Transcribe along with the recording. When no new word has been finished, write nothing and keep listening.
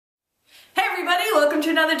everybody, welcome to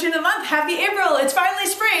another Tune of the Month. Happy April! It's finally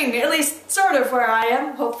spring, at least sort of where I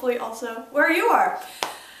am, hopefully also where you are.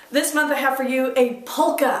 This month I have for you a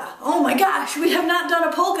polka. Oh my gosh, we have not done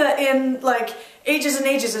a polka in like ages and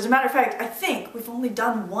ages. As a matter of fact, I think we've only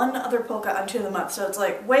done one other polka on Tune of the Month, so it's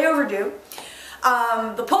like way overdue.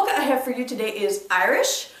 The polka I have for you today is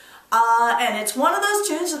Irish. And it's one of those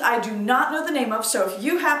tunes that I do not know the name of, so if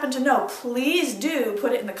you happen to know, please do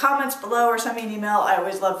put it in the comments below or send me an email. I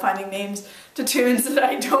always love finding names to tunes that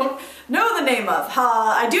I don't know the name of.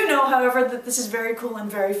 I do know, however, that this is very cool and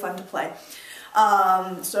very fun to play.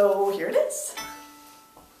 So here it is.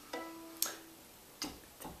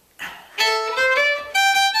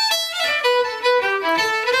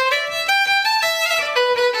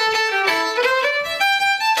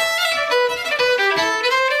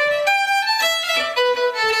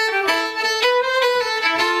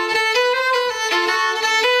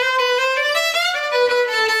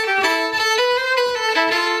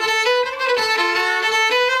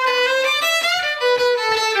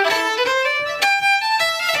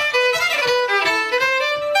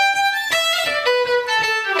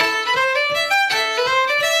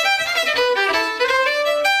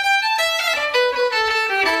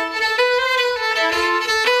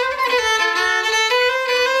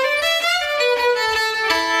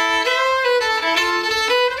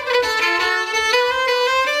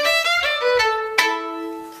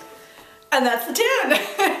 And that's the tune.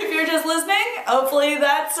 If you're just listening, hopefully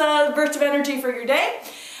that's a burst of energy for your day.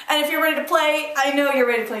 And if you're ready to play, I know you're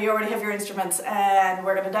ready to play. You already have your instruments, and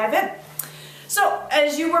we're going to dive in. So,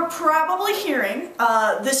 as you were probably hearing,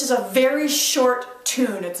 this is a very short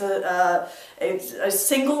tune. It's a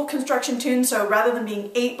single construction tune, so rather than being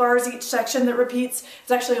 8 bars each section that repeats,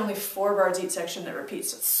 it's actually only 4 bars each section that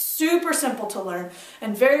repeats. So it's super simple to learn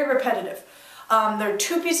and very repetitive. There are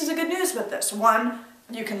 2 pieces of good news with this. One,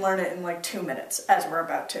 you can learn it in like 2 minutes, as we're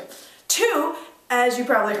about to. 2, as you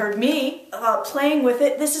probably heard me playing with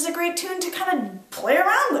it, this is a great tune to kind of play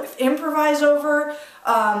around with, improvise over,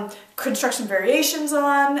 construct some variations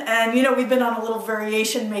on, and you know, we've been on a little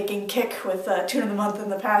variation making kick with Tune of the Month in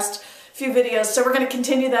the past few videos, so we're going to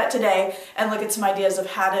continue that today and look at some ideas of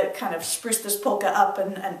how to kind of spruce this polka up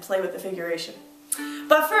and play with the figuration.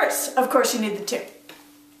 But first, of course, you need the tune.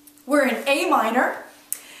 We're in A minor.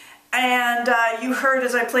 And you heard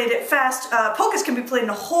as I played it fast, polkas can be played in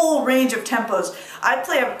a whole range of tempos. I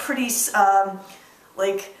play a pretty,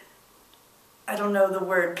 like, I don't know the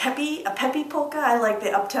word, a peppy polka. I like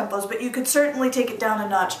the up tempos, but you could certainly take it down a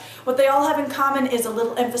notch. What they all have in common is a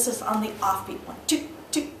little emphasis on the offbeat one. Toot,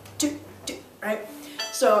 toot, toot, toot, right?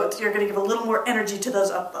 So you're going to give a little more energy to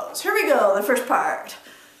those up bows. Here we go, the first part.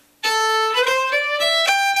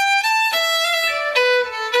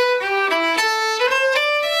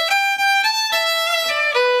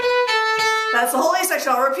 That's the whole A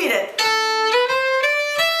section, I'll repeat it.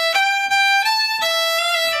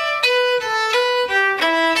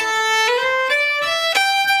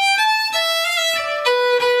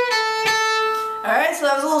 Alright, so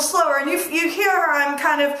that was a little slower, and you hear how I'm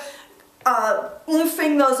kind of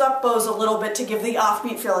oofing those up bows a little bit to give the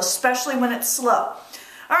offbeat feel, especially when it's slow.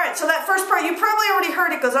 Alright, so that first part, you probably already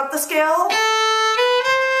heard it goes up the scale.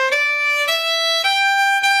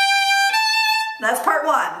 That's part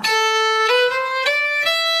 1.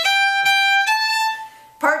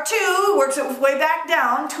 Part 2 works its way back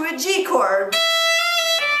down to a G chord.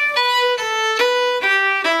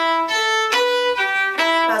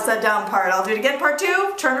 That's that down part. I'll do it again, part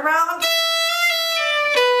 2, turn around.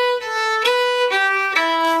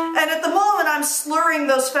 And at the moment I'm slurring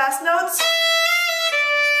those fast notes.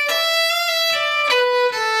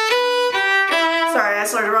 Sorry, I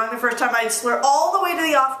slurred it wrong the first time. I'd slur all the way to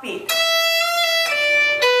the offbeat.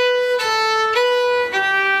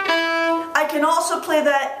 I can also play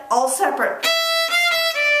that all separate,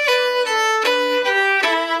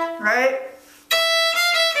 right?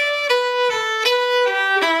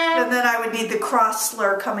 And then I would need the cross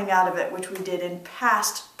slur coming out of it, which we did in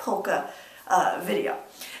past polka video.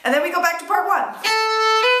 And then we go back to part 1.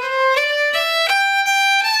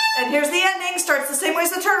 And here's the ending, starts the same way as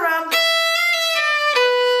the turnaround,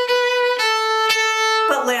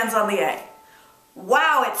 but lands on the A.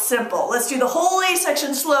 Wow, it's simple. Let's do the whole A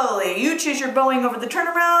section slowly. You choose your bowing over the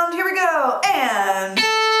turnaround. Here we go. And...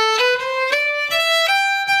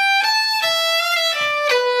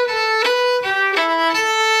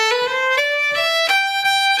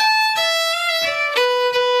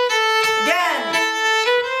 again.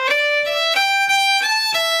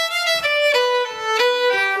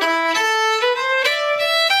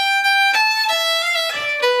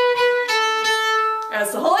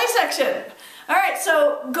 That's the whole A section. Alright,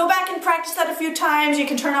 so go go back and practice that a few times. You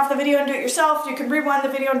can turn off the video and do it yourself. You can rewind the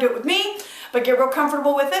video and do it with me, but get real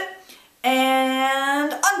comfortable with it.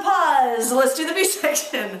 And unpause. Let's do the B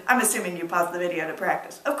section. I'm assuming you paused the video to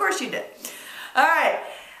practice. Of course you did. All right,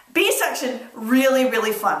 B section, really,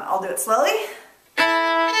 really fun. I'll do it slowly.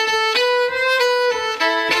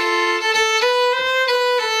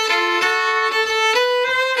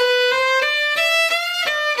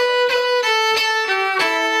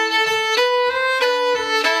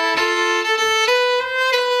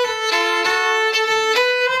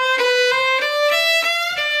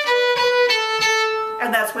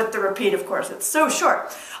 With the repeat, of course, it's so short.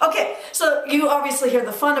 Okay, so you obviously hear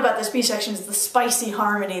the fun about this B section is the spicy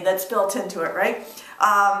harmony that's built into it, right?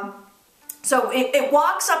 So it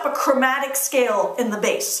walks up a chromatic scale in the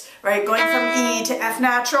bass, right? Going from E to F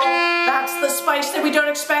natural, that's the spice that we don't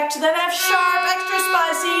expect, then F sharp, extra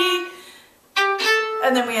spicy,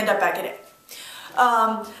 and then we end up back at A.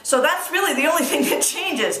 So that's really the only thing that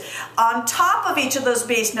changes. On top of each of those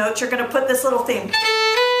bass notes, you're going to put this little theme.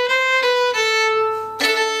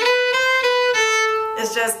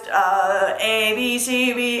 It's just A, B,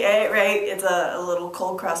 C, B, A, right? It's a little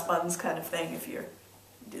cold cross buns kind of thing if you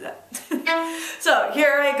do that. So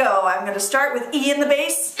here I go. I'm going to start with E in the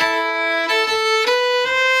bass.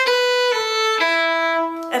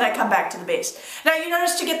 And I come back to the bass. Now you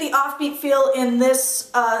notice to get the offbeat feel in this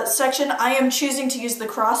section, I am choosing to use the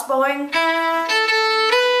crossbowing.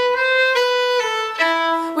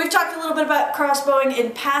 We've talked a little bit about crossbowing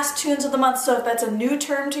in past tunes of the month, so if that's a new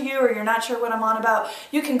term to you or you're not sure what I'm on about,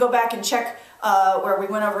 you can go back and check where we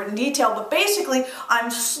went over it in detail. But basically, I'm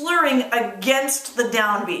slurring against the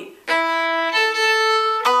downbeat.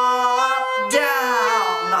 Up,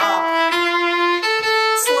 down, up.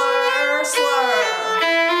 Slur, slur.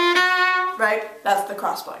 Right? That's the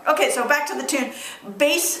crossbowing. Okay, so back to the tune.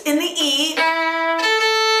 Bass in the E.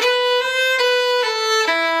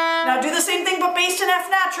 Now do the same thing but bass in F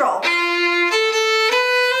natural.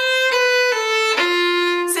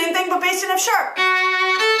 Same thing but bass in F sharp.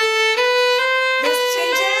 This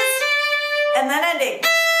changes and then ending.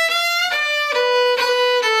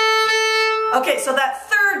 Okay, so that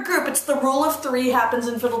third group, it's the rule of three, happens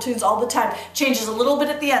in fiddle tunes all the time. Changes a little bit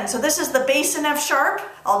at the end. So this is the bass in F sharp.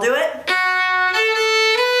 I'll do it.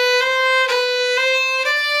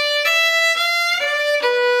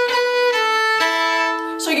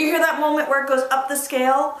 So you hear that moment where it goes up the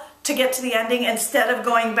scale to get to the ending instead of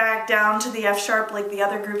going back down to the F sharp like the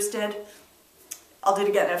other groups did? I'll do it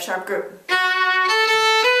again, F sharp group.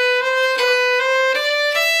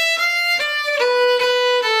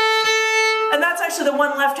 And that's actually the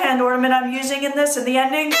one left hand ornament I'm using in this, in the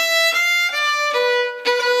ending.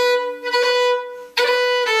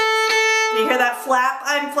 You hear that flap?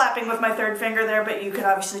 I'm flapping with my third finger there, but you can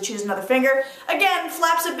obviously choose another finger. Again,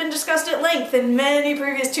 flaps have been discussed at length in many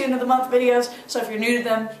previous Tune of the Month videos, so if you're new to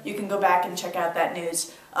them, you can go back and check out that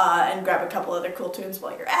news and grab a couple other cool tunes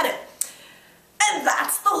while you're at it. And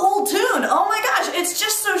that's the whole tune! Oh my gosh, it's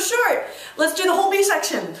just so short! Let's do the whole B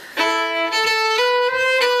section.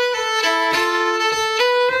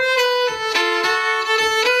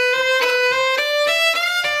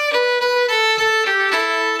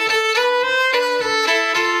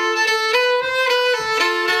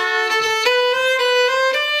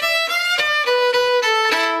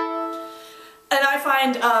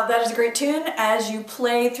 That is a great tune. As you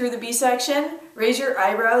play through the B section, raise your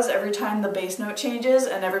eyebrows every time the bass note changes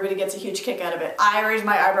and everybody gets a huge kick out of it. I raise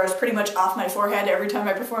my eyebrows pretty much off my forehead every time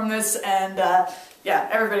I perform this, and yeah,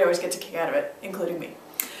 everybody always gets a kick out of it, including me.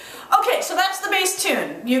 Okay, so that's the bass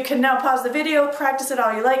tune. You can now pause the video, practice it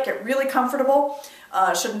all you like, get really comfortable.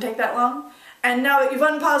 Shouldn't take that long. And now that you've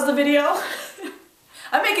unpaused the video,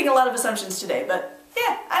 I'm making a lot of assumptions today, but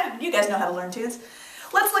yeah, you guys know how to learn tunes.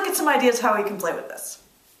 Let's look at some ideas how we can play with this.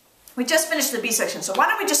 We just finished the B section, so why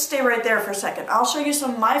don't we just stay right there for a second. I'll show you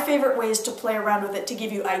some of my favorite ways to play around with it to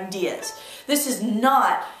give you ideas. This is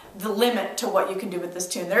not the limit to what you can do with this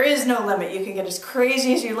tune. There is no limit. You can get as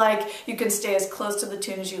crazy as you like. You can stay as close to the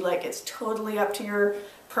tune as you like. It's totally up to your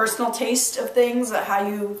personal taste of things, how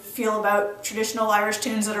you feel about traditional Irish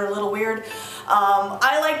tunes that are a little weird.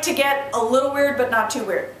 I like to get a little weird, but not too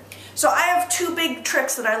weird. So I have two big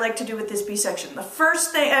tricks that I like to do with this B section. The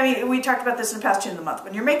first thing, I mean, we talked about this in the past Tune of the Month.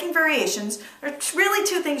 When you're making variations, there's really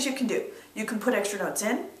two things you can do. You can put extra notes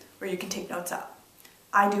in, or you can take notes out.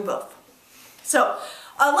 I do both. So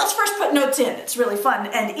let's first put notes in. It's really fun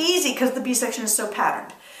and easy because the B section is so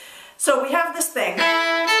patterned. So we have this thing.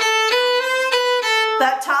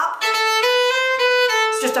 That top,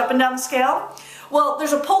 it's just up and down the scale. Well,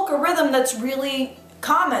 there's a polka rhythm that's really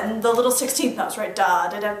common, the little 16th notes, right? Da,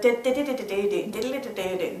 da, da,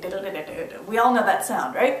 we all know that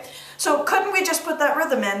sound, right? So couldn't we just put that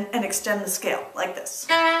rhythm in and extend the scale like this?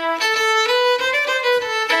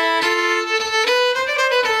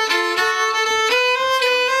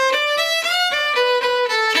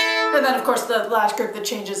 And then of course the last group that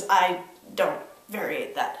changes, I don't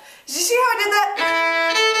variate that. Did you see how I did that?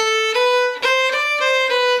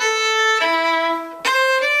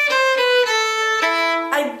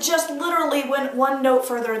 I just literally went one note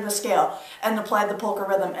further in the scale and applied the polka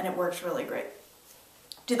rhythm, and it works really great.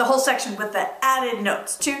 Do the whole section with the added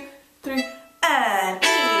notes. 2, 3, and E.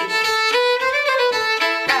 F.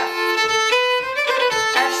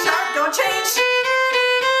 F sharp, don't change.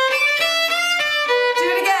 Do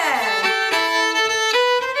it again.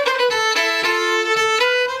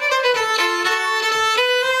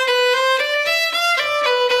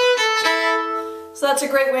 So that's a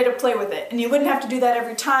great way to play with it. And you wouldn't have to do that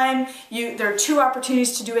every time. There are 2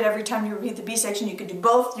 opportunities to do it every time you repeat the B section. You could do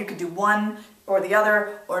both, you could do one or the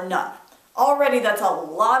other, or none. Already that's a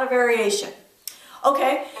lot of variation.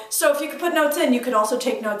 Okay, so if you could put notes in, you could also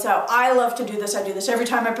take notes out. I love to do this. I do this every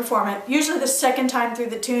time I perform it. Usually the second time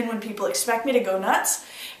through the tune when people expect me to go nuts.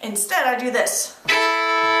 Instead, I do this.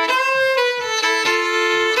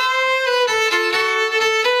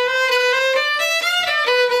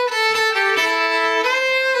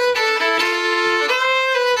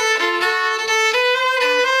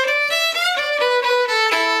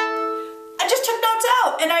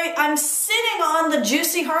 I'm sitting on the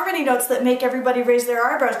juicy harmony notes that make everybody raise their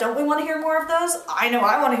eyebrows. Don't we want to hear more of those? I know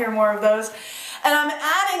I want to hear more of those. And I'm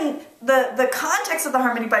adding the context of the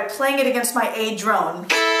harmony by playing it against my A drone.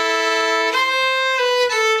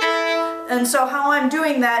 And so how I'm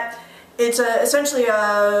doing that, it's essentially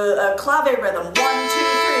a clave rhythm. 1, 2, 3,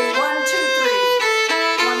 1, 2, 3.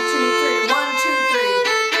 1, 2, 3, 1, 2, 3.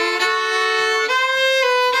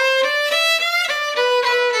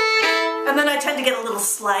 And then I tend to get a little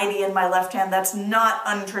slidey in my left hand. That's not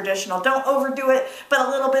untraditional. Don't overdo it, but a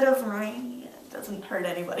little bit of rain doesn't hurt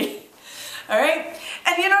anybody. All right?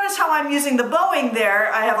 And you notice how I'm using the bowing there.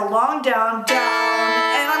 I have a long down, down,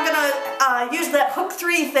 and I'm gonna use that hook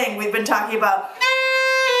 3 thing we've been talking about.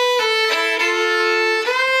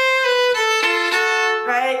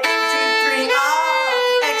 Right? 2, 3,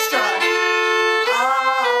 ah, extra.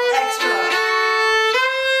 Ah, extra.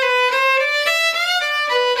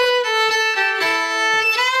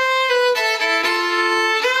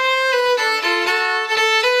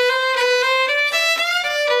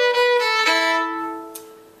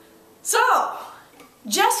 So,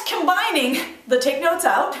 just combining the take notes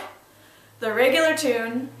out, the regular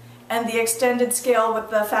tune, and the extended scale with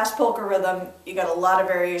the fast polka rhythm, you got a lot of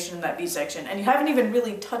variation in that B section. And you haven't even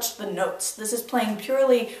really touched the notes. This is playing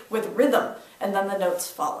purely with rhythm, and then the notes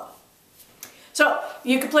follow. So,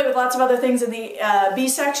 you could play with lots of other things in the B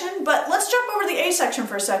section, but let's jump over to the A section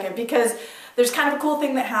for a second, because there's kind of a cool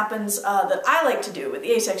thing that happens that I like to do with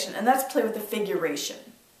the A section, and that's play with the figuration.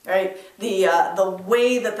 Right, the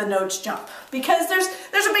way that the notes jump, because there's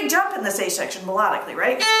a big jump in this A section melodically,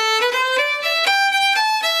 right?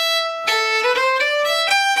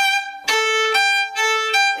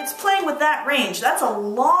 It's playing with that range. That's a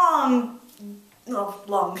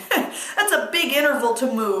that's a big interval to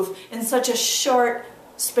move in such a short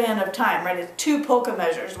span of time, right? It's 2 polka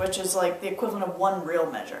measures, which is like the equivalent of 1 real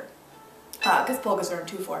measure, because polkas are in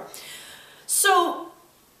 2/4. So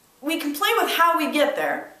we can play with how we get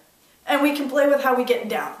there, and we can play with how we get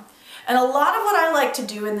down. And a lot of what I like to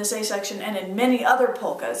do in this A section and in many other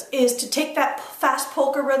polkas is to take that fast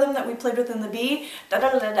polka rhythm that we played with in the B,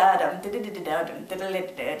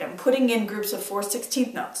 putting in groups of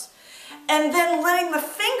 4/16 notes, and then letting the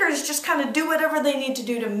fingers just kind of do whatever they need to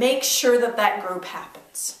do to make sure that that group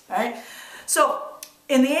happens. Right? So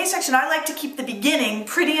in the A section, I like to keep the beginning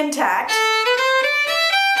pretty intact.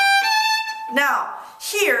 Now,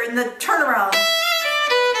 here in the turnaround,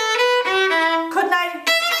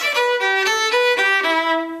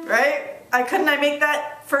 couldn't I make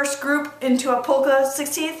that first group into a polka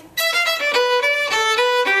 16th?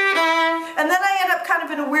 And then I end up kind of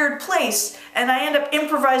in a weird place, and I end up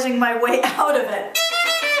improvising my way out of it.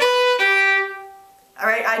 All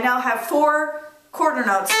right, I now have 4 quarter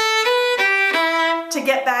notes to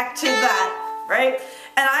get back to that, right?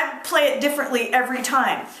 And I play it differently every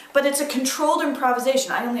time, but it's a controlled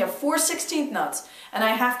improvisation. I only have 4/16 notes, and I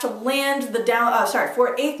have to land the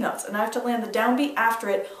 4/8 notes, and I have to land the downbeat after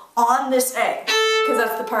it on this A, because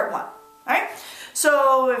that's the part 1. All right?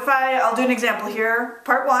 So if I'll do an example here.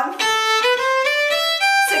 Part 1,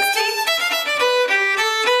 16th,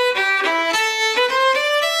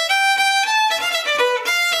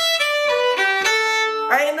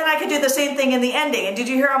 could do the same thing in the ending. And did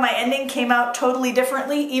you hear how my ending came out totally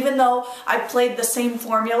differently, even though I played the same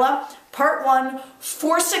formula? Part 1,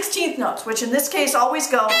 4/16 notes, which in this case always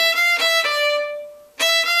go,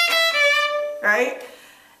 right?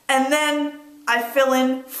 And then I fill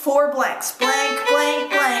in 4 blanks. Blank,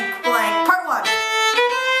 blank, blank, blank. Part 1.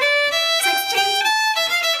 16th,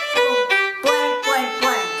 blank, blank,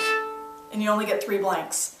 blank. And you only get 3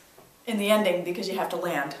 blanks in the ending because you have to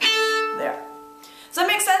land there. Does that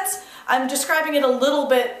make sense? I'm describing it a little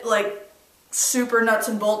bit like super nuts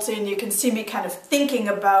and boltsy, and you can see me kind of thinking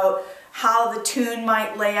about how the tune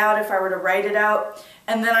might lay out if I were to write it out.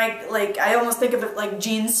 And then I almost think of it like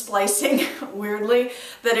gene splicing, weirdly,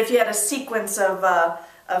 that if you had a sequence of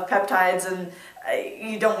peptides and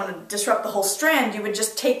you don't want to disrupt the whole strand, you would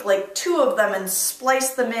just take like 2 of them and splice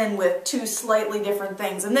them in with 2 slightly different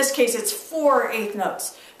things. In this case, it's 4 eighth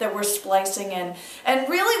notes that we're splicing in. And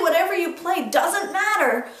really, whatever you play doesn't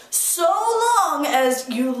matter so long as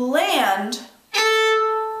you land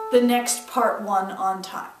the next part 1 on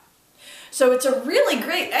time. So it's a really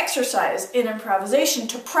great exercise in improvisation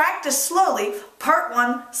to practice slowly, part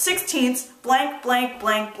 1, 16ths, blank, blank,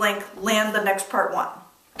 blank, blank, land the next part 1.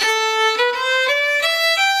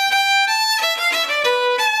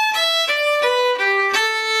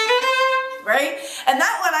 Right? And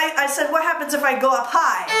that one, I said, what happens if I go up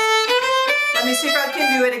high? Let me see if I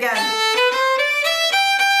can do it again.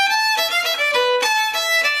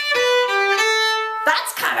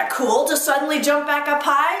 That's kind of cool to suddenly jump back up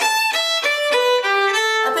high.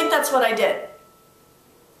 I think that's what I did.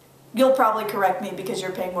 You'll probably correct me because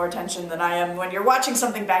you're paying more attention than I am. When you're watching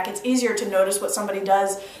something back, it's easier to notice what somebody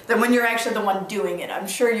does than when you're actually the one doing it. I'm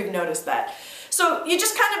sure you've noticed that. So you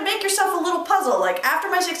just kind of make yourself a little puzzle. Like after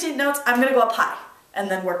my 16 notes, I'm going to go up high and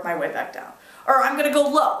then work my way back down. Or I'm going to go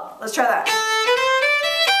low. Let's try that.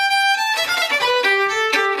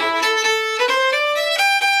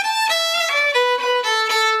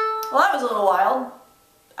 Well, that was a little wild.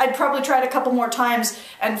 I'd probably try it a couple more times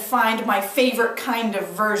and find my favorite kind of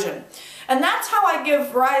version. And that's how I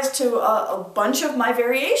give rise to a bunch of my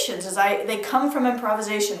variations, is they come from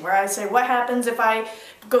improvisation, where I say, what happens if I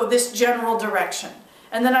go this general direction?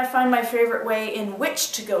 And then I find my favorite way in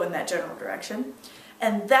which to go in that general direction.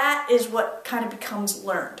 And that is what kind of becomes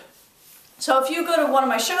learned. So if you go to one of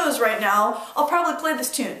my shows right now, I'll probably play this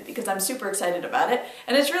tune because I'm super excited about it,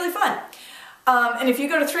 and it's really fun. And if you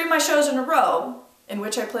go to 3 of my shows in a row, in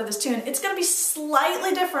which I play this tune, it's going to be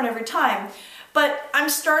slightly different every time, but I'm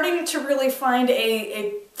starting to really find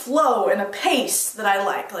a flow and a pace that I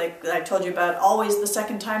like I told you about. Always the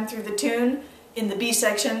second time through the tune, in the B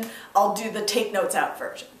section, I'll do the take notes out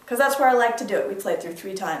version, because that's where I like to do it. We play it through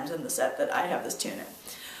 3 times in the set that I have this tune in.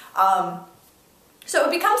 So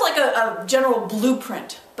it becomes like a general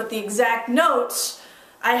blueprint, but the exact notes,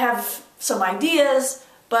 I have some ideas,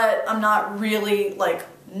 but I'm not really like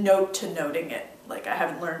note to noting it. Like I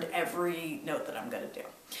haven't learned every note that I'm going to do.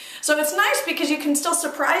 So it's nice because you can still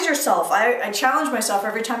surprise yourself. I challenge myself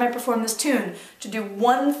every time I perform this tune to do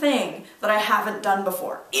one thing that I haven't done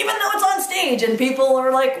before. Even though it's on stage and people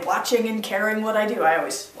are like watching and caring what I do. I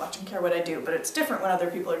always watch and care what I do, but it's different when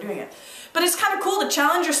other people are doing it. But it's kind of cool to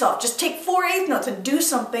challenge yourself. Just take 4 eighth notes and do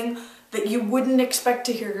something that you wouldn't expect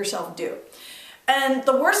to hear yourself do. And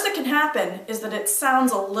the worst that can happen is that it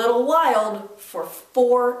sounds a little wild for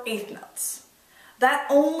 4 eighth notes. That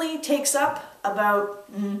only takes up about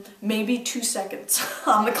maybe 2 seconds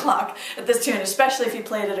on the clock at this tune, especially if you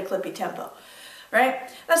play it at a clippy tempo, right?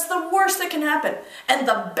 That's the worst that can happen. And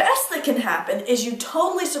the best that can happen is you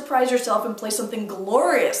totally surprise yourself and play something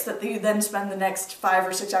glorious that you then spend the next 5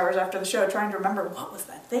 or 6 hours after the show trying to remember, what was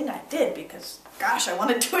that thing I did? Because, gosh, I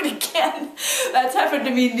want to do it again. That's happened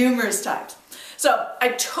to me numerous times. So I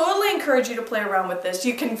totally encourage you to play around with this.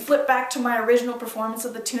 You can flip back to my original performance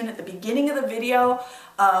of the tune at the beginning of the video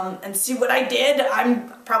and see what I did. I'm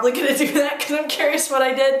probably going to do that because I'm curious what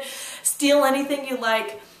I did. Steal anything you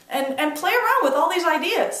like and play around with all these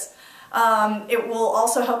ideas. It will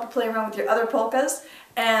also help you play around with your other polkas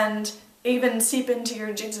and even seep into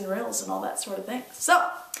your jigs and reels and all that sort of thing. So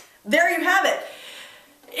there you have it.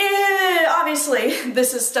 Obviously,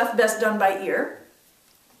 this is stuff best done by ear.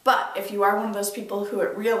 But if you are one of those people who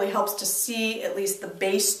it really helps to see at least the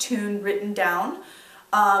bass tune written down,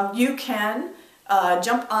 you can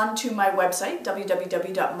jump onto my website,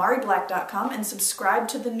 www.mariblack.com, and subscribe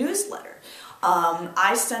to the newsletter.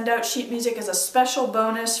 I send out sheet music as a special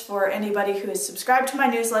bonus for anybody who is subscribed to my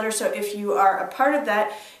newsletter, so if you are a part of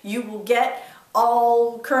that, you will get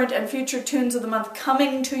all current and future tunes of the month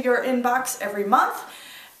coming to your inbox every month.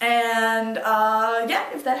 And yeah,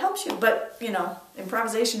 if that helps you. But, you know,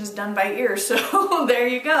 improvisation is done by ear, so there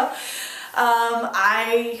you go.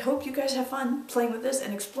 I hope you guys have fun playing with this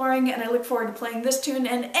and exploring, and I look forward to playing this tune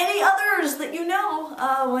and any others that you know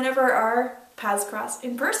whenever our paths cross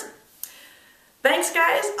in person. Thanks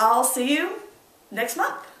guys, I'll see you next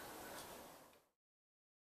month.